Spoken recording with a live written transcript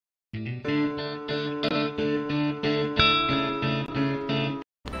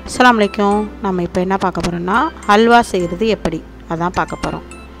அஸ்ஸலாமு அலைக்கும். நம்ம இப்போ என்ன பார்க்க போகிறோம்னா ஹல்வா செய்கிறது எப்படி அதான் பார்க்க போகிறோம்.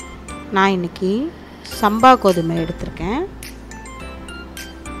 நான் இன்றைக்கி சம்பா கோதுமை எடுத்திருக்கேன்.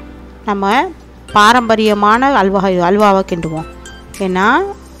 நம்ம பாரம்பரியமான அல்வாவை கிண்டுவோம். ஏன்னா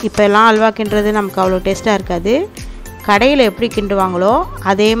இப்போல்லாம் அல்வா கிண்டுறது நமக்கு அவ்வளோ டேஸ்ட்டாக இருக்காது. கடையில் எப்படி கிண்டுவாங்களோ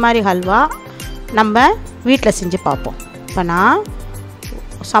அதே மாதிரி ஹல்வா நம்ம வீட்டில் செஞ்சு பார்ப்போம். இப்போ நான்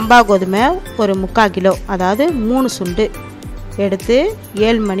சம்பா கோதுமை ஒரு 3/4 கிலோ, அதாவது 3 சுண்டு எடுத்து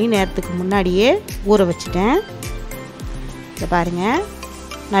 7 மணி நேரத்துக்கு முன்னாடியே ஊற வச்சுட்டேன். இதை பாருங்கள்,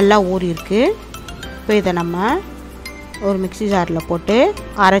 நல்லா ஊறி இருக்கு. இப்போ இதை நம்ம ஒரு மிக்ஸி ஜாரில் போட்டு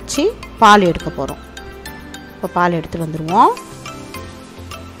அரைச்சி பால் எடுக்க போகிறோம். இப்போ பால் எடுத்துகிட்டு வந்துடுவோம்.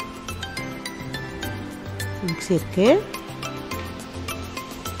 மிக்ஸி இருக்குது.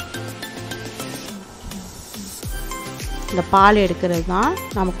 இந்த பால் எடுக்கிறது தான்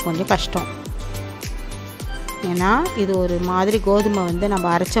நமக்கு கொஞ்சம் கஷ்டம். ஏன்னா இது ஒரு மாதிரி கோதுமை நம்ம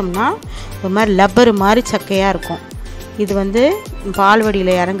அரைச்சோம்னா ஒரு மாதிரி லப்பர் மாதிரி சக்கையாக இருக்கும். இது பால் வடியில்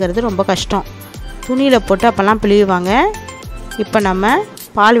இறங்குறது ரொம்ப கஷ்டம். துணியில் போட்டு அப்போல்லாம் பிழிவாங்க. இப்போ நம்ம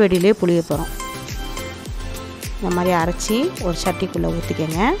பால் வடியிலே புளிய போகிறோம். இந்த மாதிரி அரைச்சி ஒரு சட்டிக்குள்ளே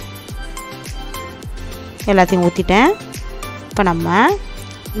ஊற்றிக்கங்க. எல்லாத்தையும் ஊற்றிட்டேன். இப்போ நம்ம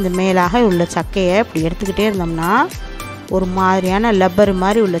இந்த மேலாக உள்ள சக்கையை இப்படி எடுத்துக்கிட்டே இருந்தோம்னா ஒரு மாதிரியான லப்பர்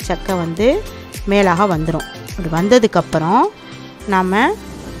மாதிரி உள்ள சக்கை மேலாக வந்துடும். அப்படி வந்ததுக்கப்புறம் நாம்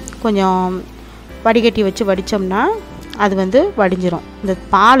கொஞ்சம் வடிகட்டி வச்சு வடித்தோம்னா அது வடிஞ்சிரும். இந்த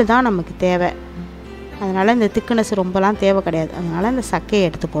பால் தான் நமக்கு தேவை. அதனால் இந்த திக்னஸ் ரொம்பலாம் தேவை கிடையாது. அதனால் இந்த சக்கையை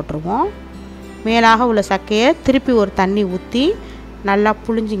எடுத்து போட்டுருவோம். மேலாக உள்ள சக்கையை திருப்பி ஒரு தண்ணி ஊற்றி நல்லா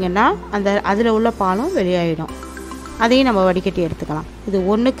புழிஞ்சிங்கன்னா அதில் உள்ள பாலும் வெளியாகிடும். அதையும் நம்ம வடிகட்டி எடுத்துக்கலாம். இது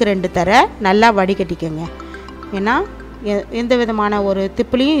 1க்கு 2 தர நல்லா வடிகட்டிக்கங்க. ஏன்னா எந்த விதமான ஒரு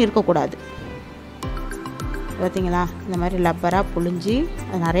திப்பிலையும் இருக்கக்கூடாது. பார்த்தீங்களா, இந்த மாதிரி லப்பராக புழிஞ்சி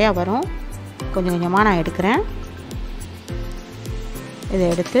அது நிறையா வரும். கொஞ்சம் கொஞ்சமாக நான் எடுக்கிறேன். இதை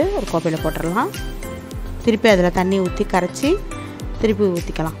எடுத்து ஒரு கோப்பையில் போட்டுடலாம். திருப்பி அதில் தண்ணி ஊற்றி கரைச்சி திருப்பி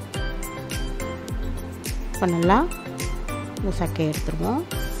ஊற்றிக்கலாம். இப்போ நல்லா இந்த சக்கையை எடுத்துருவோம்.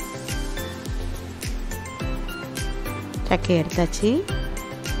 சக்கையை எடுத்தாச்சு.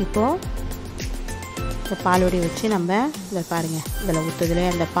 இப்போது இந்த பால் வடி வச்சு நம்ம இதை பாருங்கள், இதில் ஊற்றுதுலே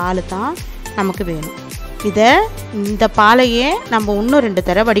அந்த பால் தான் நமக்கு வேணும். இந்த பாலையே நம்ம இன்னும் 2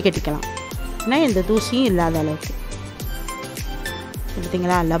 தடவை வடிகட்டிக்கலாம். ஏன்னா இந்த தூசியும் இல்லாத அளவுக்கு.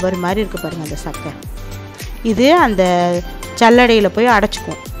 பார்த்தீங்களா, லப்பர் மாதிரி இருக்குது பாருங்கள் அந்த சக்கை. இது அந்த சல்லடையில் போய்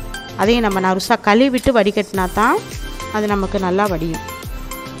அடைச்சிக்கும். அதையும் நம்ம நறுசாக கழுவிட்டு வடிகட்டினா தான் அது நமக்கு நல்லா வடியும்.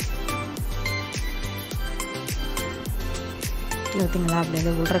 பார்த்தீங்களா,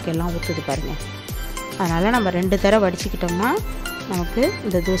 அப்படி உள்றக்கெல்லாம் ஊற்றுது பாருங்கள். அதனால் நம்ம 2 தடவை வடிச்சிக்கிட்டோம்னா நமக்கு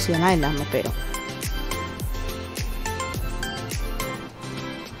இந்த தூசியெல்லாம் இல்லாமல் போயிடும்.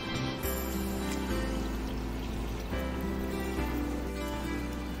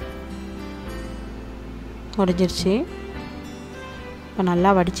 உடைஞ்சிருச்சு. இப்போ நல்லா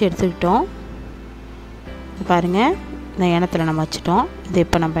வடித்து எடுத்துக்கிட்டோம். பாருங்கள், இந்த எண்ணத்தில் நம்ம வச்சுட்டோம். இது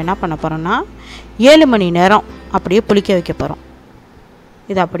இப்போ நம்ம என்ன பண்ண போகிறோம்னா 7 மணி நேரம் அப்படியே புளிக்க வைக்க போகிறோம்.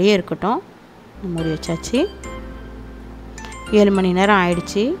 இது அப்படியே இருக்கட்டும். மூடி வச்சாச்சு. 7 மணி நேரம்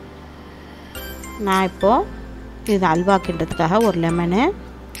ஆயிடுச்சு. நான் இப்போது இது அல்வாக்கின்றதுக்காக ஒரு லெமனு,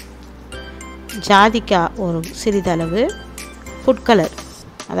 ஜாதிக்காய் ஒரு சிறிதளவு, ஃபுட் கலர்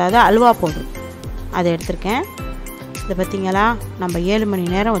அதாவது அல்வா பவுடர் அதை எடுத்திருக்கேன். இதை பார்த்திங்களா, நம்ம 7 மணி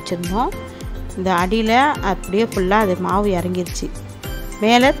நேரம் வச்சுருந்தோம். இந்த அடியில் அப்படியே ஃபுல்லாக அது மாவு இறங்கிருச்சு.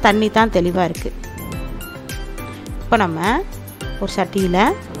 மேலே தண்ணி தான் தெளிவாக இருக்குது. இப்போ நம்ம ஒரு சட்டியில்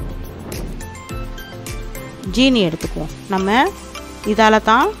ஜீனி எடுத்துக்குவோம். நம்ம இதால்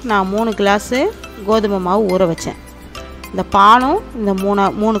தான் நான் 3 கிளாஸு கோதுமை மாவு ஊற வச்சேன். இந்த பாலும் இந்த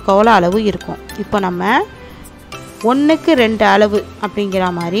 3 கவலை அளவு இருக்கும். இப்போ நம்ம 1க்கு 2 அளவு அப்படிங்கிற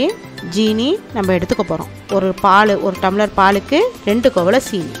மாதிரி ஜீனி நம்ம எடுத்துக்க போகிறோம். ஒரு டம்ளர் பாலுக்கு 2 கவலை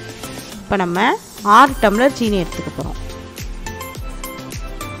சீனி. இப்போ நம்ம 6 டம்ளர் சீனி எடுத்துக்க போகிறோம்.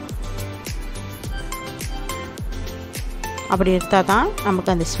 அப்படி எடுத்தால் தான்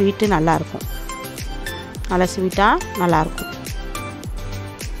நமக்கு அந்த ஸ்வீட்டு நல்லாயிருக்கும். நல்லா ஸ்வீட்டாக நல்லாயிருக்கும்.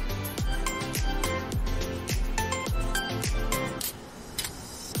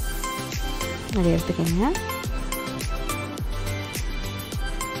 அதை எடுத்துக்கோங்க.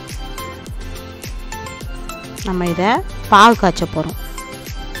 நம்ம இதை பாகு காய்ச்ச போகிறோம்.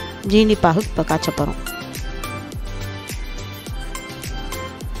 ஜீனி பாகு இப்போ காய்ச்ச போகிறோம்.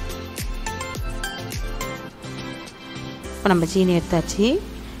 இப்போ நம்ம ஜீனி எடுத்தாச்சு.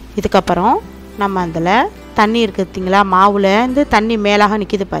 இதுக்கப்புறம் நம்ம அதில் தண்ணி இருக்குது பார்த்தீங்களா, மாவுலேருந்து தண்ணி மேலாக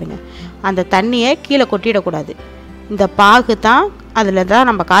நிற்கிது பாருங்கள். அந்த தண்ணியை கீழே கொட்டிடக்கூடாது. இந்த பாகு தான் அதில் தான்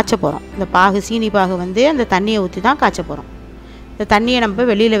நம்ம காய்ச்ச போகிறோம். இந்த பாகு சீனி பாகு வந்து அந்த தண்ணியை ஊற்றி தான் காய்ச்ச போகிறோம். இந்த தண்ணியை நம்ம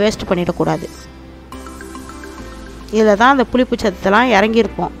வெளியில் வேஸ்ட் பண்ணிடக்கூடாது. இதில் தான் அந்த புளிப்பு சத்தெல்லாம்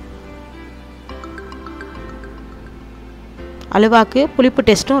இறங்கியிருக்கும். அல்வாக்கு புளிப்பு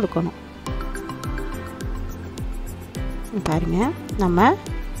டேஸ்ட்டும் இருக்கணும். பாருங்கள், நம்ம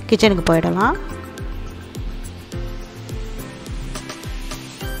கிச்சனுக்கு போயிடலாம்.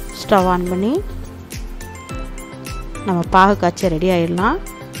 ஸ்டவ் ஆன் பண்ணி நம்ம பாகு காய்ச்ச ரெடி ஆகிடலாம்.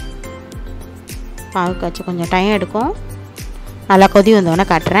 பாகு காய்ச்ச கொஞ்சம் டைம் எடுக்கும். நல்லா கொதி வந்தோடனே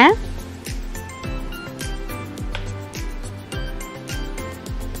காட்டுறேன்.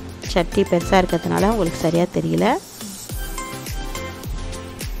 சட்டி பெருசாக இருக்கிறதுனால உங்களுக்கு சரியாக தெரியல.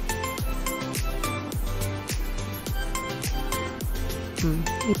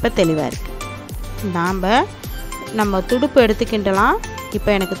 இப்போ தெளிவாக இருக்குது. நம்ம துடுப்பு எடுத்துக்கிண்டலாம். இப்போ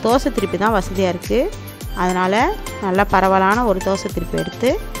எனக்கு தோசை திருப்பி தான் வசதியாக இருக்குது. அதனால் நல்லா பரவலான ஒரு தோசை திருப்பி எடுத்து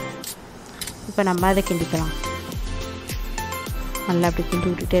இப்போ நம்ம அதை கிண்டிக்கலாம். நல்லா அப்படி கிண்டி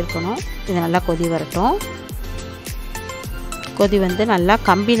விட்டுட்டே இருக்கணும். இது நல்லா கொதி வரட்டும். கொதி வந்து நல்லா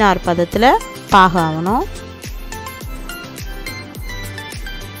கம்பினார் பதத்தில் பாகு ஆகணும்.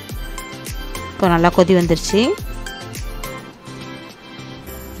 இப்போ நல்லா கொதி வந்துருச்சு.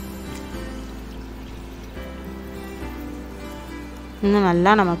 இன்னும்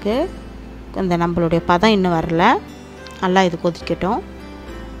நல்லா நமக்கு இந்த நம்மளுடைய பதம் இன்னும் வரல. நல்லா இது கொதிக்கட்டும்.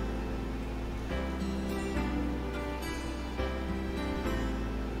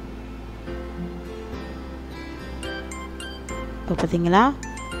 இப்போ பார்த்தீங்களா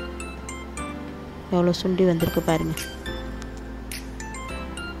எவ்வளோ சுண்டி வந்திருக்கு பாருங்கள்.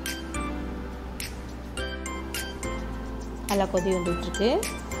 நல்லா கொதி வந்துட்டுருக்கு.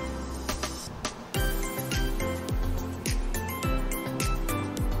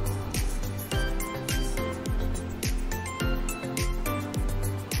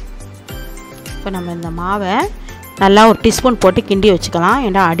 இப்போ நம்ம இந்த மாவை நல்லா ஒரு டீஸ்பூன் போட்டு கிண்டி வச்சுக்கலாம்.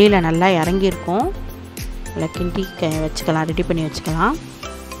 ஏன்னா அடியில் நல்லா இறங்கியிருக்கும். நல்லா கிண்டி வச்சுக்கலாம், ரெடி பண்ணி வச்சுக்கலாம்.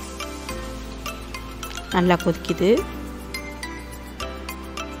 நல்லா கொதிக்குது.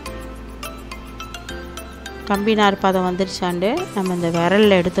 கம்பி நார் பதம் வந்துருச்சாண்டு நம்ம இந்த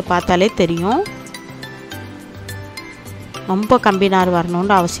விரலில் எடுத்து பார்த்தாலே தெரியும். ரொம்ப கம்பி நார்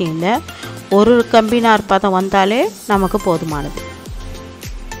வரணுன்னு அவசியம் இல்லை. ஒரு கம்பி நார் பதம் வந்தாலே நமக்கு போதுமானது.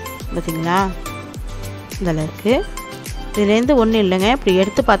 பார்த்தீங்களா, இதில் இருக்குது. இதுலேருந்து ஒன்றும் இல்லைங்க. இப்படி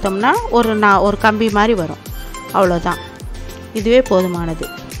எடுத்து பார்த்தோம்னா ஒரு கம்பி மாதிரி வரும். அவ்வளோதான். இதுவே போதுமானது.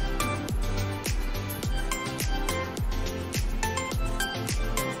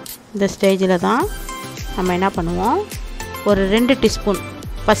 இந்த ஸ்டேஜில் தான் நம்ம என்ன பண்ணுவோம், ஒரு 2 டீஸ்பூன்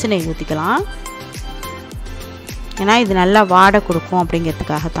பசு நெய் ஊற்றிக்கலாம். ஏன்னா இது நல்லா வாடை கொடுக்கும்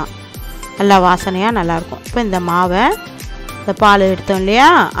அப்படிங்கிறதுக்காக தான். நல்லா வாசனையாக நல்லாயிருக்கும். இப்போ இந்த மாவை, இந்த பால் எடுத்தோம் இல்லையா,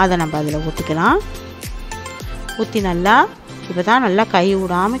 அதை நம்ம அதில் ஊற்றிக்கலாம். ஊற்றி நல்லா இப்போ தான் நல்லா கை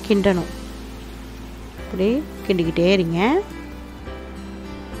விடாமல் கிண்டணும். இப்படி கிண்டிக்கிட்டே இருங்க.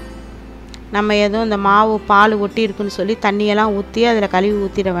 நம்ம எதுவும் இந்த மாவு பால் ஒட்டி இருக்குன்னு சொல்லி தண்ணியெல்லாம் ஊற்றி அதில் கழுவி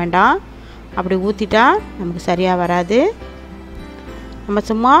ஊற்றிட வேண்டாம். அப்படி ஊற்றிட்டா நமக்கு சரியாக வராது. நம்ம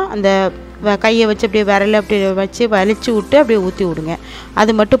சும்மா அந்த கையை வச்சு அப்படியே விரலை அப்படி வச்சு வலிச்சு விட்டு அப்படியே ஊற்றி விடுங்க.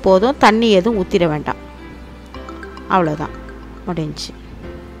 அது மட்டும் போதும். தண்ணி எதுவும் ஊற்றிட வேண்டாம். அவ்வளோதான், முடிஞ்சிச்சு.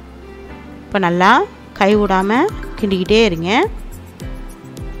 இப்போ நல்லா கை விடாமல் கிண்டிக்கிட்டே இருங்க.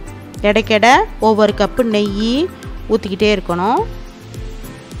 இடைக்கிட ஒவ்வொரு கப்பு நெய் ஊற்றிக்கிட்டே இருக்கணும்.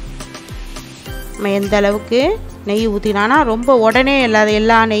 நம்ம எந்த அளவுக்கு நெய் ஊற்றினானா ரொம்ப உடனே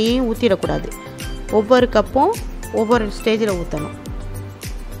எல்லா நெய்யையும் ஊற்றிடக்கூடாது. ஒவ்வொரு கப்பும் ஒவ்வொரு ஸ்டேஜில் ஊற்றணும்.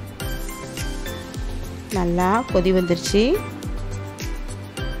 நல்லா கொதி வந்துருச்சு.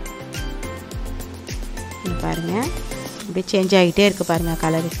 பாருங்கள், இப்படி சேஞ்ச் ஆகிட்டே இருக்குது பாருங்கள்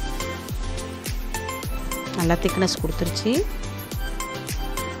கலரு. நல்லா திக்னஸ் கொடுத்துருச்சு.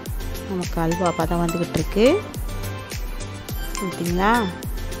 நமக்கு அல்வா பதம் வந்துக்கிட்டு இருக்கு. பார்த்தீங்களா,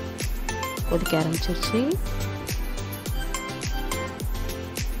 கொதிக்க ஆரம்பிச்சிருச்சு.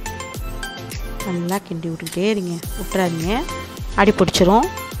 நல்லா கிண்டி விட்டுக்கிட்டே இருங்க, விட்டுறாதீங்க, அடி பிடிச்சிரும்.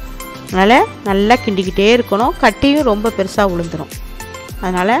 அதனால் நல்லா கிண்டிக்கிட்டே இருக்கணும். கட்டியும் ரொம்ப பெருசாக விழுந்துடும்.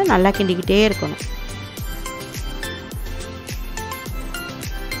 அதனால் நல்லா கிண்டிக்கிட்டே இருக்கணும்.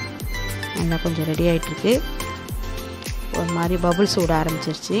 நல்லா கொஞ்சம் ரெடி ஆகிட்டுருக்கு. ஒரு மாதிரி பபுள்ஸ் விட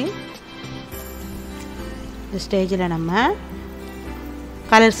ஆரம்பிச்சிருச்சு. இந்த ஸ்டேஜில் நம்ம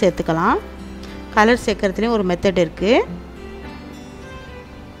கலர் சேர்த்துக்கலாம். கலர் சேர்க்குறதுலேயும் ஒரு மெத்தட் இருக்குது.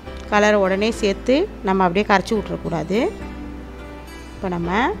 கலரை உடனே சேர்த்து நம்ம அப்படியே கரைச்சி விட்றக்கூடாது. இப்போ நம்ம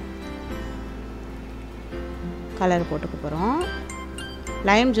கலர் போட்டுக்க போகிறோம்.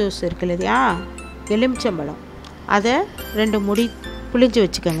 லைம் ஜூஸ் இருக்குது இல்லையா, எலுமிச்சம்பழம், அதை 2 முடி புளிஞ்சு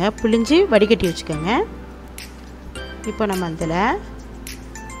வச்சுக்கோங்க. புளிஞ்சு வடிகட்டி வச்சுக்கோங்க. இப்போ நம்ம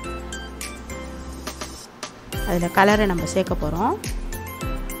அதில் கலரை நம்ம சேர்க்க போகிறோம்.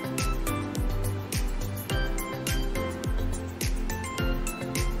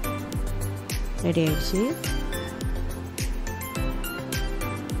 ரெடி ஆயிடுச்சு.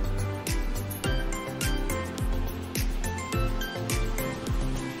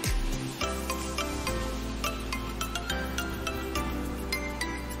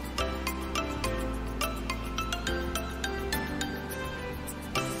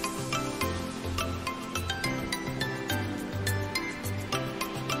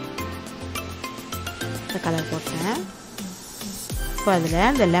 கலர் போட்டேன். இப்போ அதில்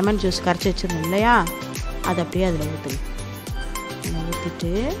இந்த லெமன் ஜூஸ் கரைச்சி வச்சுருந்தோம் இல்லையா, அதை அப்படியே அதில் ஊற்றுங்க.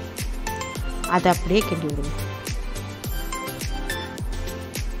 ஊற்றிட்டு அதை அப்படியே கிண்டி விடுங்க.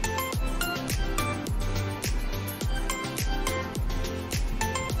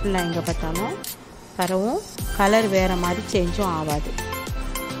 ஃபுல்லாக எங்கே பார்த்தாலும் பரவும். கலர் வேறு மாதிரி சேஞ்சும் ஆகாது,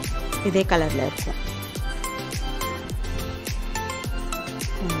 இதே கலரில் இருக்கும்.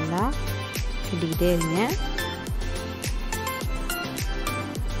 நல்லா கிண்டிக்கிட்டே இருங்க.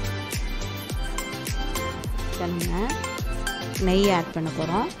 நெய் ஆட் பண்ண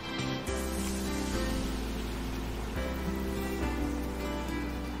போகிறோம்.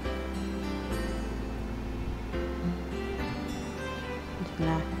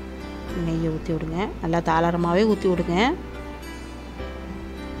 நெய்யை ஊற்றி விடுங்க. நல்லா தாராளமாகவே ஊற்றி விடுங்க.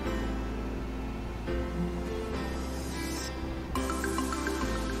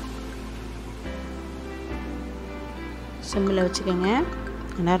 சிம்மில் வச்சுக்கோங்க,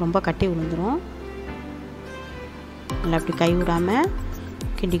 ஏன்னா ரொம்ப கட்டி விழுந்துடும். நல்லா அப்படி கை விடாமல்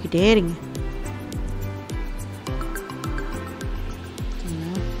கிண்டிக்கிட்டே இருங்க.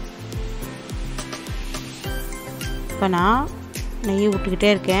 இப்போ நான் நெய் விட்டுக்கிட்டே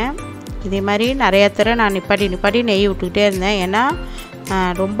இருக்கேன். இதே மாதிரி நிறையா தடவை நான் நிப்பாட்டி நெய் விட்டுக்கிட்டே இருந்தேன். ஏன்னா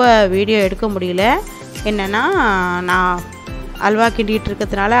ரொம்ப வீடியோ எடுக்க முடியல. என்னென்னா நான் அல்வா கிண்டிகிட்டு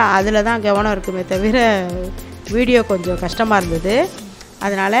இருக்கிறதுனால அதில் தான் கவனம் இருக்குமே தவிர வீடியோ கொஞ்சம் கஷ்டமாக இருந்தது.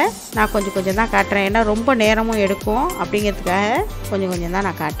 அதனால் நான் கொஞ்சம் தான் காட்டுறேன். ஏன்னா ரொம்ப நேரமும் எடுக்கும் அப்படிங்கிறதுக்காக கொஞ்சம் தான்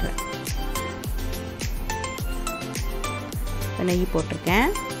நான் காட்டுறேன். நெய் போட்டிருக்கேன்,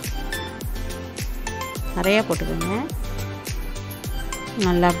 நிறையா போட்டுக்கோங்க.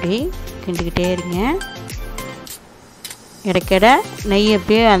 நல்லா அப்படி கிண்டிக்கிட்டே இருங்க. இடைக்கிட நெய்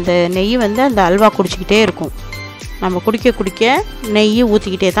அப்படியே அந்த நெய் வந்து அந்த அல்வா குடிச்சிக்கிட்டே இருக்கும். நம்ம குடிக்க நெய்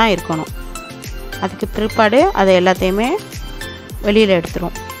ஊற்றிக்கிட்டே தான் இருக்கணும். அதுக்கு பிற்பாடு அதை எல்லாத்தையுமே வெளியில்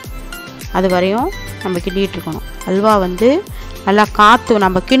எடுத்துரும். அது வரையும் நம்ம கிண்டிகிட்டு இருக்கணும். அல்வா வந்து நல்லா காற்று,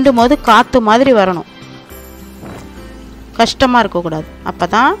 நம்ம கிண்டும் போது காற்று மாதிரி வரணும், கஷ்டமாக இருக்கக்கூடாது. அப்போ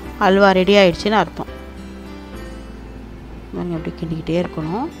தான் அல்வா ரெடி ஆகிடுச்சின்னு அர்த்தம். அப்படி கிண்டிக்கிட்டே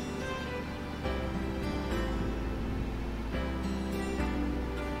இருக்கணும்.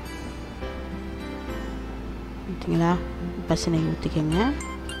 ஓகேங்களா? பசு நெய் ஊற்றிக்கோங்க.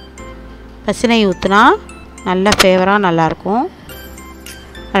 பசு நெய் ஊற்றினா நல்ல ஃப்ளேவராக நல்லாயிருக்கும்.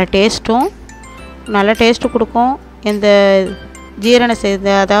 நல்ல டேஸ்ட்டும் நல்ல டேஸ்ட்டு கொடுக்கும். எந்த ஜீரண செய்த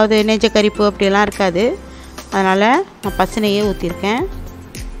அதாவது நெஞ்ச கரிப்பு அப்படியெல்லாம் இருக்காது. அதனால் நான் பசு நெய்யே ஊற்றிருக்கேன்.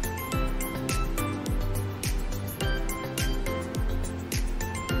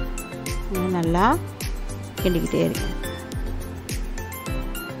 நல்லா கிண்டிக்கிட்டே இருக்கேன்.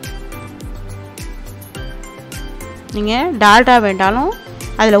 நீங்கள் டால்டா வேண்டாலும்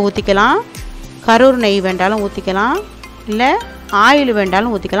அதில் ஊற்றிக்கலாம், கரூர் நெய் வேண்டாலும் ஊற்றிக்கலாம், இல்லை ஆயில்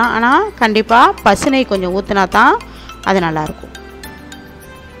வேண்டாலும் ஊற்றிக்கலாம். ஆனால் கண்டிப்பாக பசு நெய் கொஞ்சம் ஊற்றினா தான் அது நல்லாயிருக்கும்.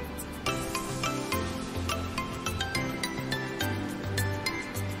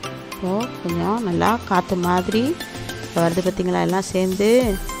 கொஞ்சம் நல்லா காற்று மாதிரி வருது பார்த்திங்களா, எல்லாம் சேர்ந்து.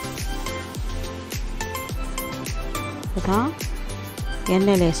 அதான்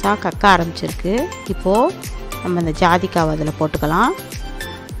எண்ணெய் லேசாக கக்க ஆரம்பிச்சிருக்கு. இப்போது நம்ம இந்த ஜாதிக்காவை அதில் போட்டுக்கலாம்.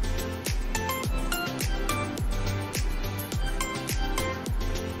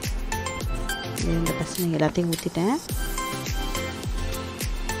 இந்த பசங்க எல்லாத்தையும் ஊற்றிட்டேன்.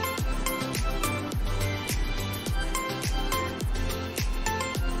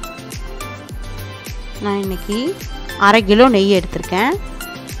 நான் இன்றைக்கி 1/2 கிலோ நெய் எடுத்திருக்கேன்.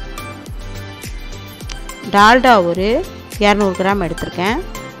 டால்டா ஒரு 200 கிராம் எடுத்திருக்கேன்.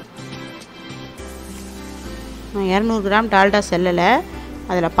 நான் 200 கிராம் டால்டா செல்லலை,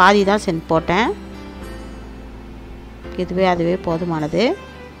 அதில் பாதி தான் போட்டேன். அதுவே போதுமானது.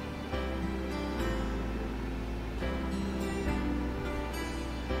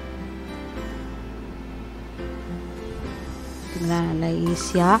 நல்லா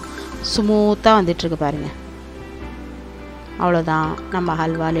ஈஸியாக ஸ்மூத்தாக வந்துட்டுருக்கு பாருங்கள். அவ்வளோதான், நம்ம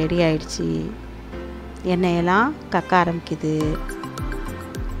ஹல்வா ரெடி ஆயிடுச்சு. எண்ணெயெல்லாம் கக்க ஆரம்பிக்குது.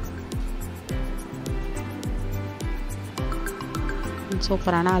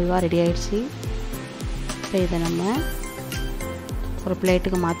 சூப்பரான ஹல்வா ரெடி ஆயிடுச்சு. இப்போ இதை நம்ம ஒரு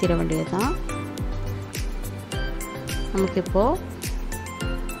பிளேட்டுக்கு மாற்றிட வேண்டியது தான். நமக்கு இப்போது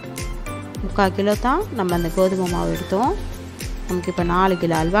 3/4 கிலோ தான் நம்ம அந்த கோதுமை மாவு எடுத்தோம். நமக்கு இப்போ 4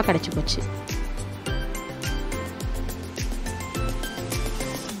 கிலோ ஹல்வா கிடச்சி போச்சு.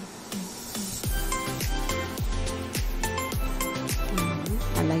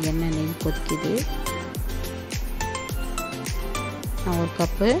 நல்லா எண்ணெய் நெய் கொதிக்குது. நான் 1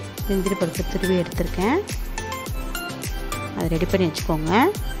 கப்பு முந்திரி பருப்பு துருவி எடுத்திருக்கேன். அதை ரெடி பண்ணி வச்சுக்கோங்க.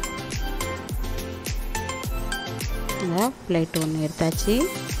 இந்த பிளேட் ஒன்று எடுத்தாச்சு.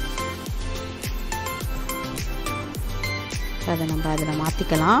 அதை நம்ம அதில்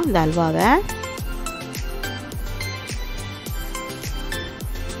மாற்றிக்கலாம் இந்த அல்வாவை.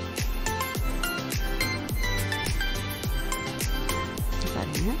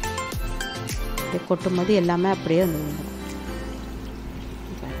 பாருங்கள், இப்படி கொட்டும் போது எல்லாமே அப்படியே வந்து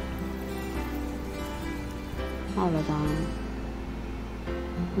அவ்வளோதான்.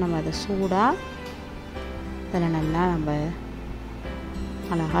 நம்ம அதை சூடாக அதில் நல்லா நம்ம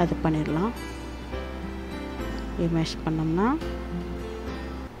அழகாக இது பண்ணிடலாம். மேஷ் பண்ணோம்னா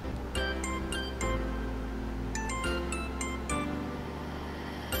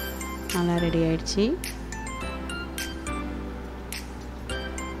நல்லா ரெடி ஆயிடுச்சு.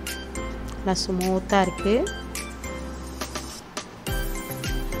 நல்லா ஸ்மூத்தாக இருக்குது.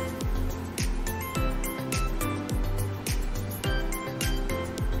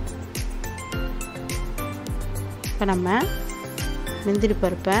 இப்போ நம்ம முந்திரி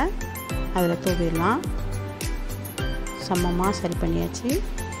பருப்பை அதில் தூவிடலாம். சமமாக சரி பண்ணியாச்சு.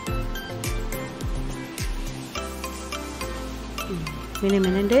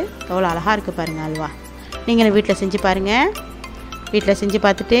 மினுமினுண்டு எவ்வளோ அழகாக இருக்குது பாருங்கள் அல்வா. நீங்களும் வீட்டில் செஞ்சு பாருங்கள். வீட்டில் செஞ்சு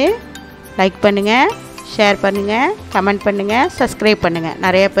பார்த்துட்டு லைக் பண்ணுங்கள், ஷேர் பண்ணுங்கள், கமெண்ட் பண்ணுங்கள், சப்ஸ்கிரைப் பண்ணுங்கள்.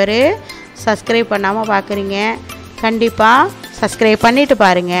 நிறைய பேர் சப்ஸ்கிரைப் பண்ணாமல் பார்க்குறீங்க. கண்டிப்பாக சப்ஸ்கிரைப் பண்ணிவிட்டு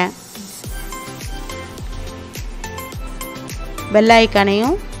பாருங்கள். பெல்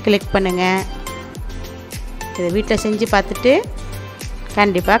ஐக்கானையும் கிளிக் பண்ணுங்கள். இதை வீட்டில் செஞ்சு பார்த்துட்டு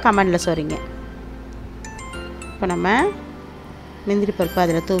கண்டிப்பாக கமெண்டில் சொல்கிறீங்க. இப்போ நம்ம முந்திரி பருப்பு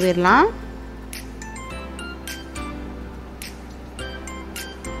அதில் தூவிடலாம்.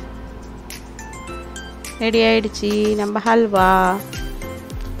 ரெடி ஆயிடுச்சு நம்ம ஹல்வா.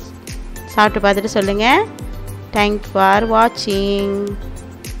 சாப்பிட்டு பார்த்துட்டு சொல்லுங்கள். தேங்க்ஸ் ஃபார் வாட்சிங்.